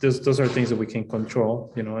those are things that we can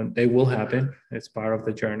control, and they will happen. It's part of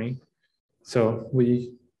the journey. So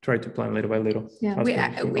we try to plan little by little. Yeah,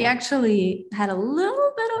 we actually had a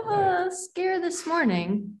little bit of a scare this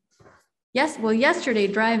morning. Yes, well, yesterday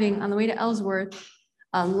driving on the way to Ellsworth,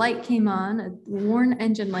 a light came on, a warn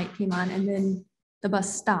engine light came on, and then the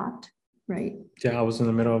bus stopped, right? Yeah, I was in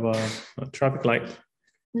the middle of a traffic light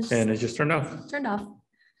and it just turned off. Turned off.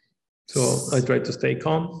 So I tried to stay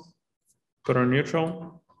calm, put on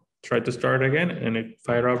neutral, tried to start again, and it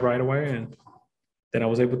fired up right away. And then I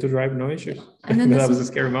was able to drive, no issues. And then that was a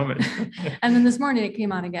scary moment. And then this morning it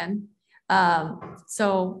came on again.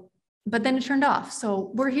 But then it turned off.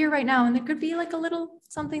 So we're here right now, and there could be like a little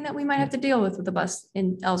something that we might have to deal with the bus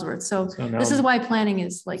in Ellsworth. So now, this is why planning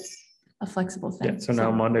is like a flexible thing. Yeah. So now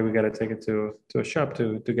Monday we got to take it to a shop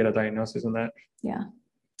to get a diagnosis on that. Yeah.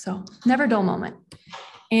 So never dull moment.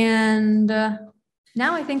 And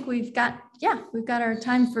now I think we've got our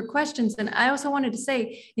time for questions. And I also wanted to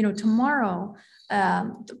say, tomorrow,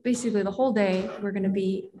 basically the whole day, we're going to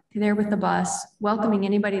be there with the bus, welcoming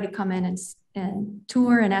anybody to come in and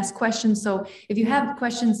tour and ask questions. So if you have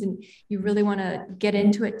questions and you really want to get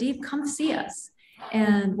into it deep, come see us.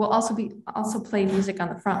 And we'll also play music on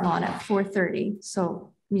the front lawn at 4:30.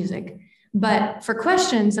 So music, but for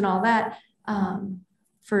questions and all that,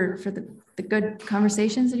 for the good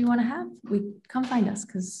conversations that you want to have, we come find us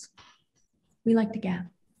because we like to gab.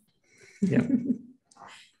 Yeah.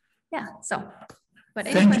 Yeah. So, but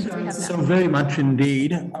any thank you questions we have so now? very much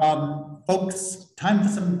indeed. Folks, time for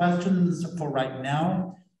some questions for right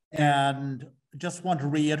now. And just want to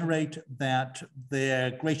reiterate that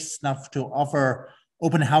they're gracious enough to offer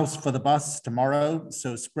open house for the bus tomorrow.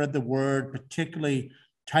 So spread the word, particularly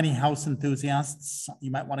tiny house enthusiasts.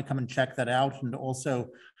 You might want to come and check that out. And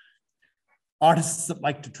also artists that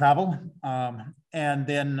like to travel. And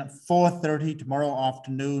then 4:30 tomorrow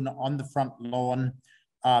afternoon on the front lawn.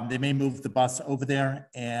 They may move the bus over there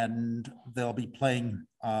and they'll be playing.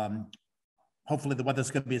 Hopefully the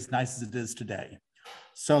weather's going to be as nice as it is today.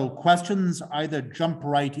 So questions, either jump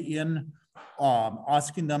right in,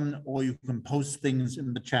 asking them, or you can post things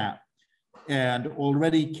in the chat. And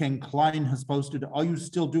already Ken Klein has posted, are you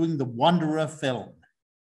still doing the Wanderer film?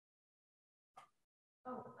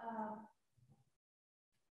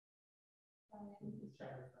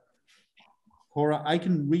 Cora, I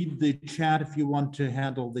can read the chat if you want to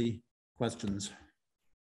handle the questions.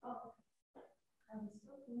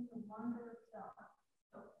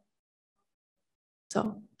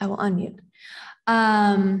 So I will unmute.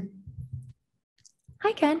 Hi,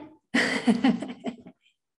 Ken.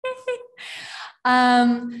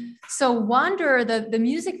 So Wanderer, the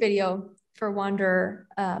music video for Wanderer,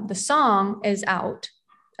 the song is out.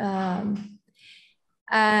 Are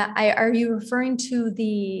you referring to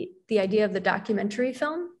the idea of the documentary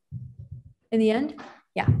film in the end?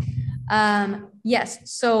 Yeah. Yes.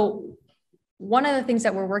 So one of the things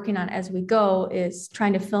that we're working on as we go is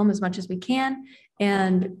trying to film as much as we can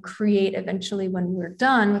and create eventually, when we're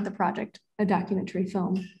done with the project, a documentary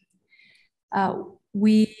film. Who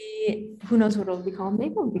knows what it'll be called?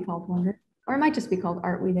 Maybe it'll be called Wonder, or it might just be called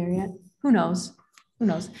Aren't We There Yet? Who knows? Who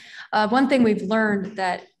knows? One thing we've learned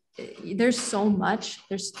that there's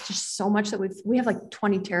just so much that we have like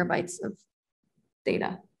 20 terabytes of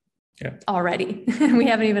data already. We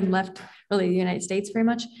haven't even left really the United States very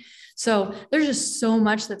much. So there's just so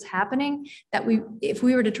much that's happening that if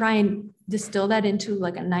we were to try and distill that into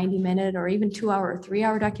like a 90-minute or even 2-hour or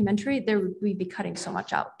 3-hour documentary, we'd be cutting so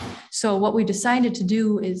much out. So what we decided to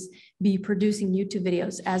do is be producing YouTube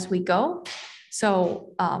videos as we go.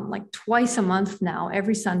 So like twice a month now,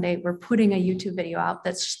 every Sunday, we're putting a YouTube video out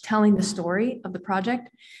that's telling the story of the project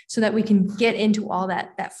so that we can get into all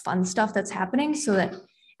that fun stuff that's happening, so that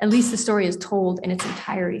at least the story is told in its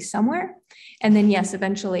entirety somewhere. And then yes,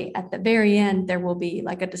 eventually at the very end, there will be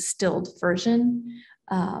like a distilled version,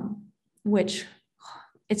 which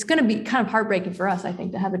it's going to be kind of heartbreaking for us, I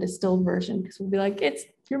think, to have a distilled version, because we'll be like,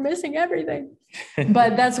 you're missing everything.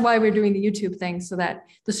 But that's why we're doing the YouTube thing, so that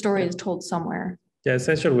the story is told somewhere. Yeah,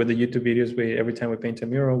 essentially with the YouTube videos, every time we paint a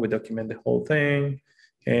mural, we document the whole thing.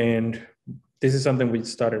 And this is something we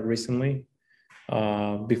started recently.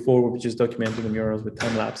 Before we were just documenting the murals with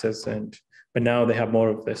time lapses, but now they have more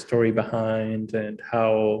of the story behind and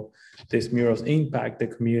how these murals impact the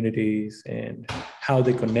communities and how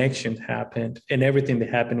the connections happened and everything that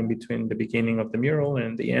happened in between the beginning of the mural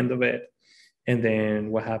and the end of it. And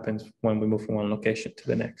then what happens when we move from one location to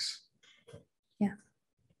the next. Yeah.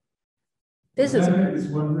 This is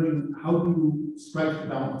wondering, how do you strike the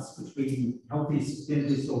balance between healthy,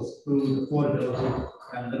 sustainably sourced food, affordability,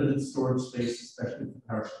 and limited storage space, especially for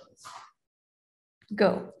perishables?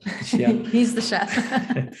 Go. Yeah. He's the chef.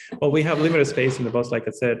 Well, we have limited space in the bus, like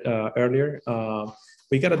I said earlier.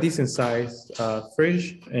 we got a decent sized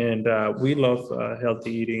fridge, and we love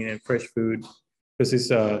healthy eating and fresh food because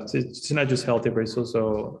it's not just healthy, but it's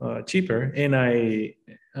also cheaper. And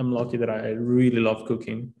I'm lucky that I really love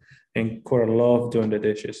cooking, and Cora love doing the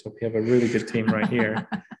dishes. So we have a really good team right here.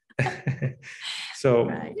 So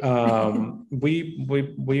we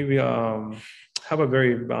have a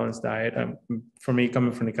very balanced diet. For me,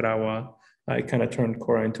 coming from Nicaragua, I kind of turned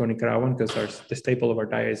Cora into a Nicaraguan because the staple of our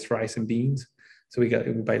diet is rice and beans. So we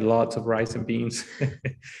buy lots of rice and beans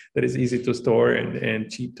that is easy to store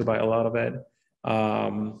and cheap to buy a lot of it.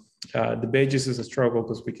 The veggies is a struggle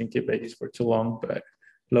because we can keep veggies for too long, but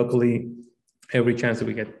luckily, every chance that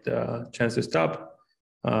we get the chance to stop,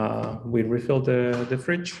 we refill the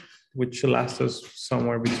fridge, which lasts us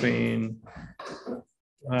somewhere between,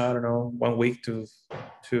 I don't know, 1 week to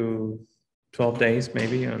 12 days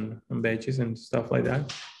maybe on veggies and stuff like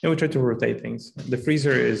that. And we try to rotate things. The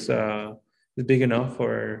freezer is big enough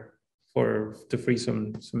to freeze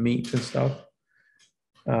some meat and stuff.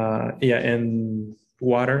 And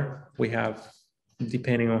water, we have,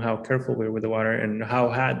 depending on how careful we're with the water and how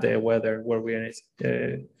hot the weather where we're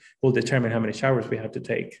in, will determine how many showers we have to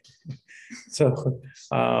take. So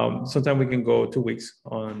sometimes we can go 2 weeks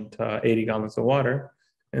on 80 gallons of water.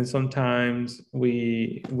 And sometimes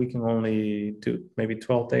we can only do maybe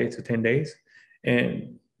 12 days to 10 days.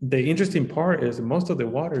 And the interesting part is most of the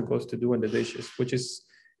water goes to doing the dishes, which is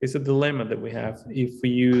a dilemma that we have. If we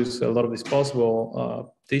use a lot of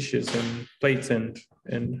disposable dishes and plates and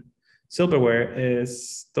silverware,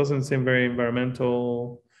 doesn't seem very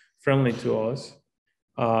environmental friendly to us.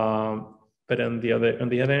 But on the other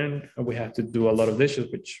end, we have to do a lot of dishes,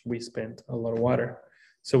 which we spend a lot of water.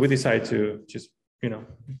 So we decide to just,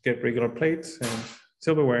 get regular plates and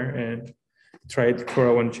silverware and try it.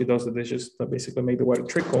 Cora, when she does the dishes, that basically make the water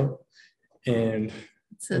trickle, and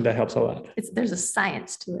that helps a lot. There's a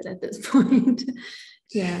science to it at this point.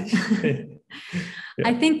 Yeah.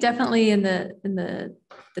 I think definitely in the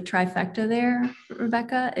trifecta there,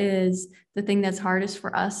 Rebecca, is the thing that's hardest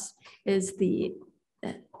for us is the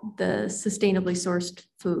sustainably sourced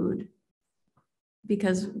food,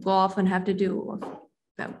 because we'll often have to do,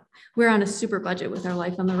 we're on a super budget with our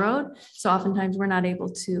life on the road. So oftentimes we're not able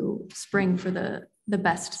to spring for the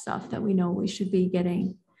best stuff that we know we should be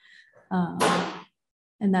getting.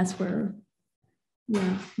 And that's where,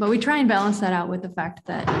 but we try and balance that out with the fact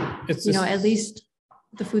that, at least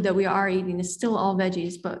the food that we are eating is still all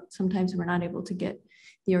veggies, but sometimes we're not able to get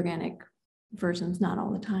the organic versions, not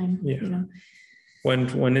all the time. Yeah.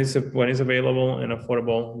 When it's available and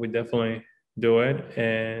affordable, we definitely do it.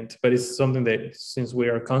 But it's something that, since we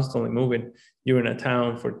are constantly moving, you're in a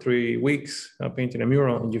town for 3 weeks painting a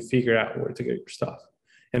mural, and you figure out where to get your stuff,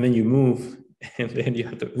 and then you move, and then you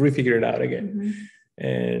have to refigure it out again. Mm-hmm.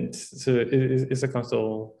 And so it's a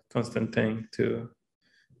constant thing to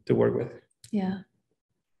work with. Yeah.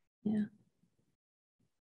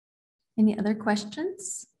 Any other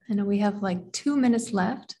questions? I know we have like 2 minutes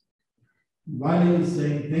left. Riley is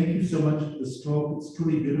saying, thank you so much for this talk. It's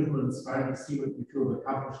truly beautiful and inspiring to see what you feel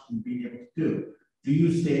accomplished and being able to do. Do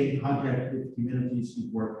you stay in contact with communities you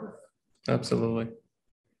work with? Absolutely.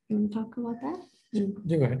 You want to talk about that? You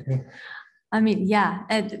go ahead. Yeah. I mean, yeah,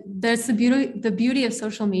 and there's the beauty of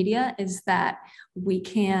social media is that we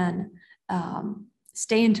can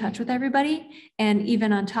stay in touch with everybody. And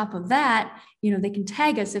even on top of that, they can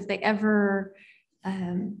tag us if they ever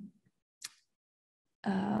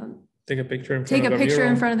take a picture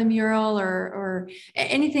in front of the mural or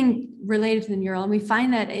anything related to the mural. And we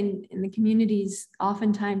find that in the communities,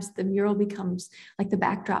 oftentimes the mural becomes like the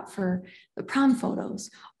backdrop for the prom photos,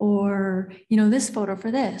 or, this photo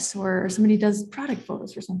for this, or somebody does product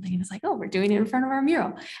photos for something. And it's like, oh, we're doing it in front of our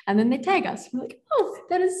mural. And then they tag us. We're like, oh,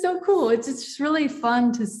 that is so cool. It's just really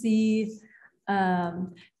fun to see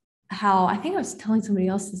how, I think I was telling somebody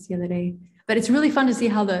else this the other day, but it's really fun to see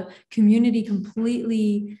how the community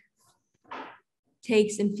completely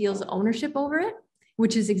takes and feels ownership over it,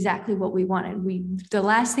 which is exactly what we wanted. The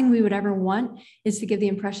last thing we would ever want is to give the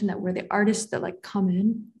impression that we're the artists that like come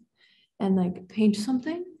in and like paint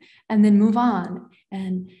something and then move on.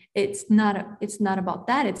 And it's not about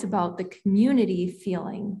that. It's about the community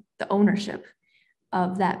feeling the ownership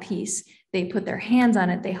of that piece. They put their hands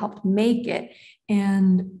on it. They helped make it.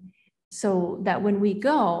 And so that when we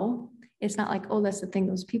go, it's not like, oh, that's the thing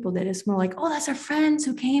those people did. It's more like, oh, that's our friends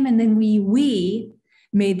who came. And then we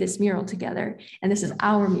made this mural together. And this is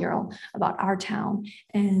our mural about our town.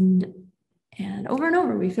 And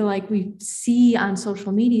over, we feel like we see on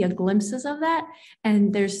social media glimpses of that.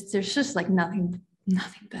 And there's just like nothing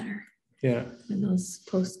better. Yeah. when those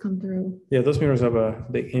posts come through. Yeah, those murals have a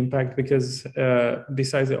big impact because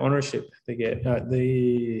besides the ownership they get,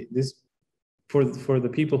 for the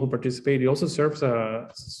people who participate, it also serves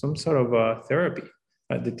some sort of therapy.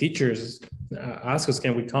 The teachers ask us,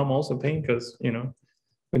 can we come also paint? Because,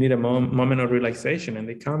 we need a moment of relaxation, and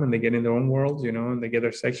they come and they get in their own world, and they get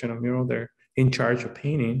their section of mural. They're in charge of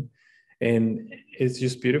painting. And it's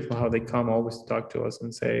just beautiful how they come always to talk to us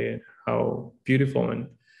and say how beautiful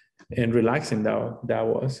and relaxing that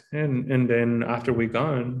was. And then after we're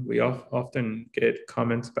gone, we often get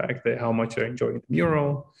comments back that how much they're enjoying the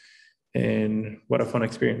mural and what a fun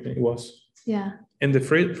experience it was. Yeah. And the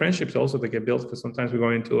friendships also that get built, because sometimes we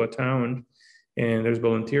go into a town and there's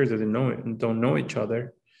volunteers that don't know each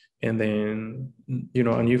other. And then,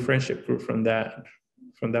 a new friendship grew from that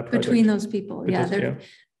project. Between those people.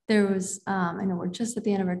 There was, I know we're just at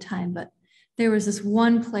the end of our time, but there was this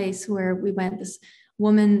one place where we went, this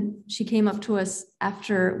woman, she came up to us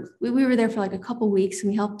after we were there for like a couple of weeks,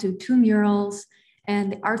 and we helped do 2 murals,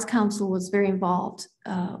 and the Arts Council was very involved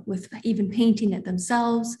with even painting it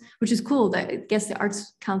themselves, which is cool. I guess the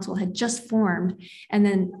Arts Council had just formed, and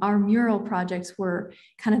then our mural projects were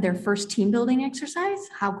kind of their first team building exercise.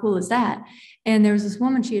 How cool is that? And there was this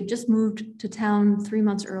woman, she had just moved to town 3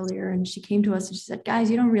 months earlier, and she came to us and she said, guys,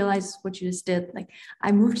 you don't realize what you just did. Like,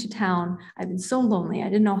 I moved to town. I've been so lonely.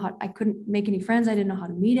 I couldn't make any friends. I didn't know how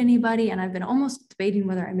to meet anybody. And I've been almost debating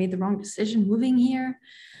whether I made the wrong decision moving here.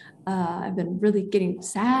 I've been really getting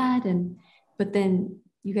sad. But then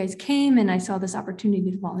you guys came and I saw this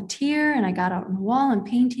opportunity to volunteer, and I got out on the wall and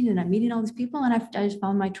painting, and I'm meeting all these people, and I just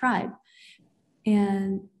found my tribe.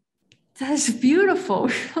 And that's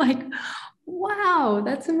beautiful. Like, wow,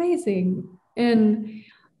 that's amazing. And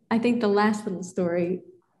I think the last little story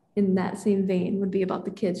in that same vein would be about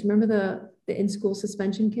the kids. Remember the in-school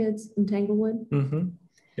suspension kids in Tanglewood? Mm-hmm.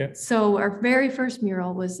 Yeah. So our very first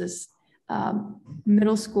mural was this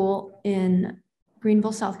middle school in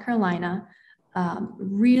Greenville, South Carolina.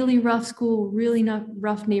 Really rough school, really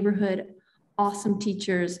rough neighborhood, awesome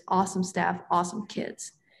teachers, awesome staff, awesome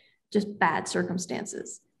kids, just bad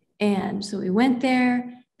circumstances. And so we went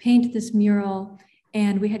there, painted this mural,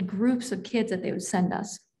 and we had groups of kids that they would send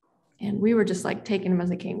us. And we were just like taking them as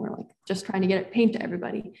they came. We're like just trying to get it paint to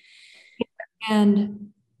everybody.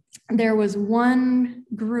 And there was one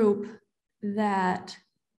group that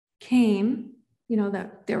came,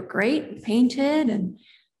 that they were great, painted, and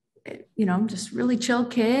just really chill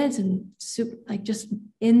kids and super, like just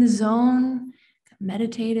in the zone,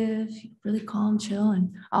 meditative, really calm, chill,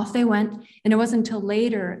 and off they went. And it wasn't until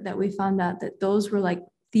later that we found out that those were like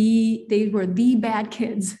they were the bad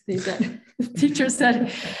kids. They said, the teacher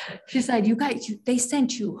said, she said, you guys, they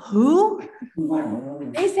sent you who?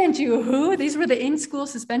 They sent you who? These were the in-school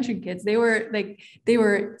suspension kids. They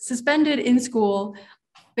were suspended in school,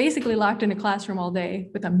 basically locked in a classroom all day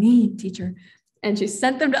with a mean teacher. And she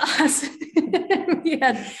sent them to us. we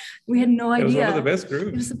had no idea. It was one of the best groups.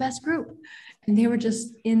 It was the best group. And they were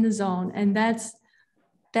just in the zone. And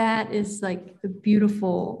that is like a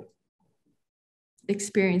beautiful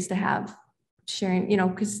experience to have, sharing,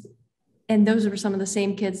 and those were some of the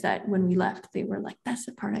same kids that when we left, they were like, that's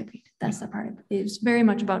the part I painted. That's the part I painted. It was very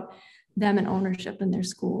much about them and ownership in their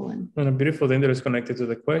school. And a beautiful thing that is connected to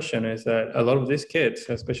the question is that a lot of these kids,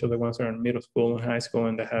 especially the ones that are in middle school and high school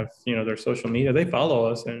and they have, their social media, they follow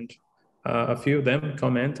us, and a few of them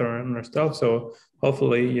comment on our stuff. So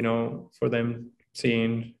hopefully, for them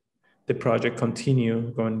seeing the project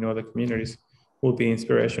continue going to other communities will be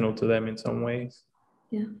inspirational to them in some ways.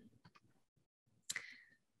 Yeah.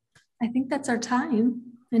 I think that's our time.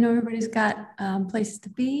 I know everybody's got places to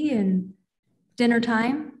be and dinner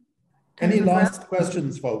time. Any last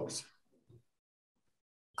questions, folks?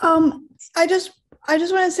 I just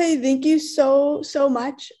want to say thank you so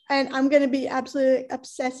much, and I'm going to be absolutely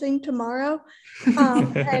obsessing tomorrow.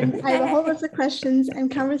 And I have a whole list of questions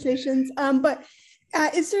and conversations. But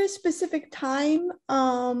is there a specific time?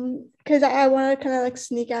 Because I want to kind of like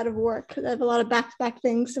sneak out of work because I have a lot of back-to-back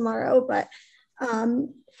things tomorrow. But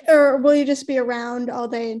or will you just be around all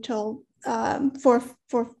day until 4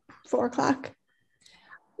 o'clock?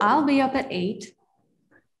 I'll be up at 8.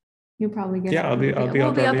 You'll probably get I'll be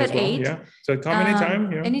up at well. 8. Yeah. So come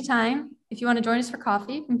anytime. Anytime. If you want to join us for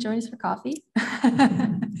coffee, you can join us for coffee.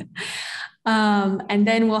 And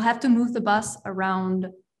then we'll have to move the bus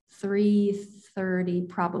around 3:30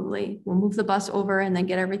 probably. We'll move the bus over and then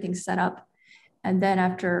get everything set up. And then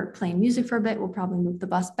after playing music for a bit, we'll probably move the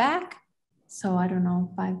bus back. So I don't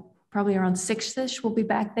know, probably around 6-ish, we'll be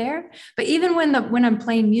back there. But even when I'm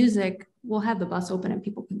playing music, we'll have the bus open and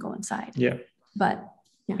people can go inside. Yeah. But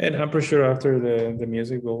And I'm pretty sure after the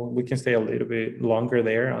music, we can stay a little bit longer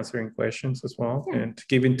there answering questions as well, and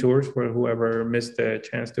giving tours for whoever missed the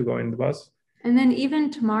chance to go in the bus. And then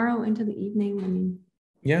even tomorrow into the evening, I mean,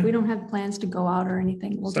 we don't have plans to go out or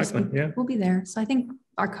anything. We'll we'll be there. So I think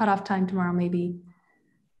our cutoff time tomorrow may be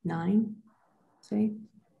 9, say.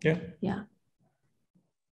 Yeah. Yeah.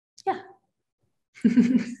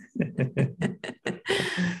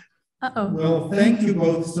 Well, thank you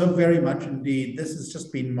both so very much indeed. This has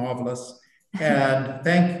just been marvelous. And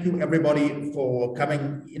thank you everybody for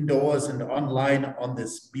coming indoors and online on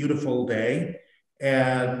this beautiful day.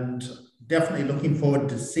 And definitely looking forward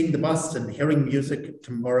to seeing the bus and hearing music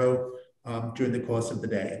tomorrow during the course of the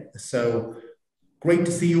day. So great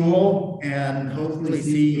to see you all, and hopefully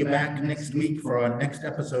see you back next week for our next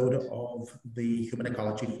episode of the Human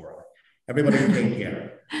Ecology Forum. Everybody take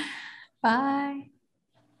care. Bye.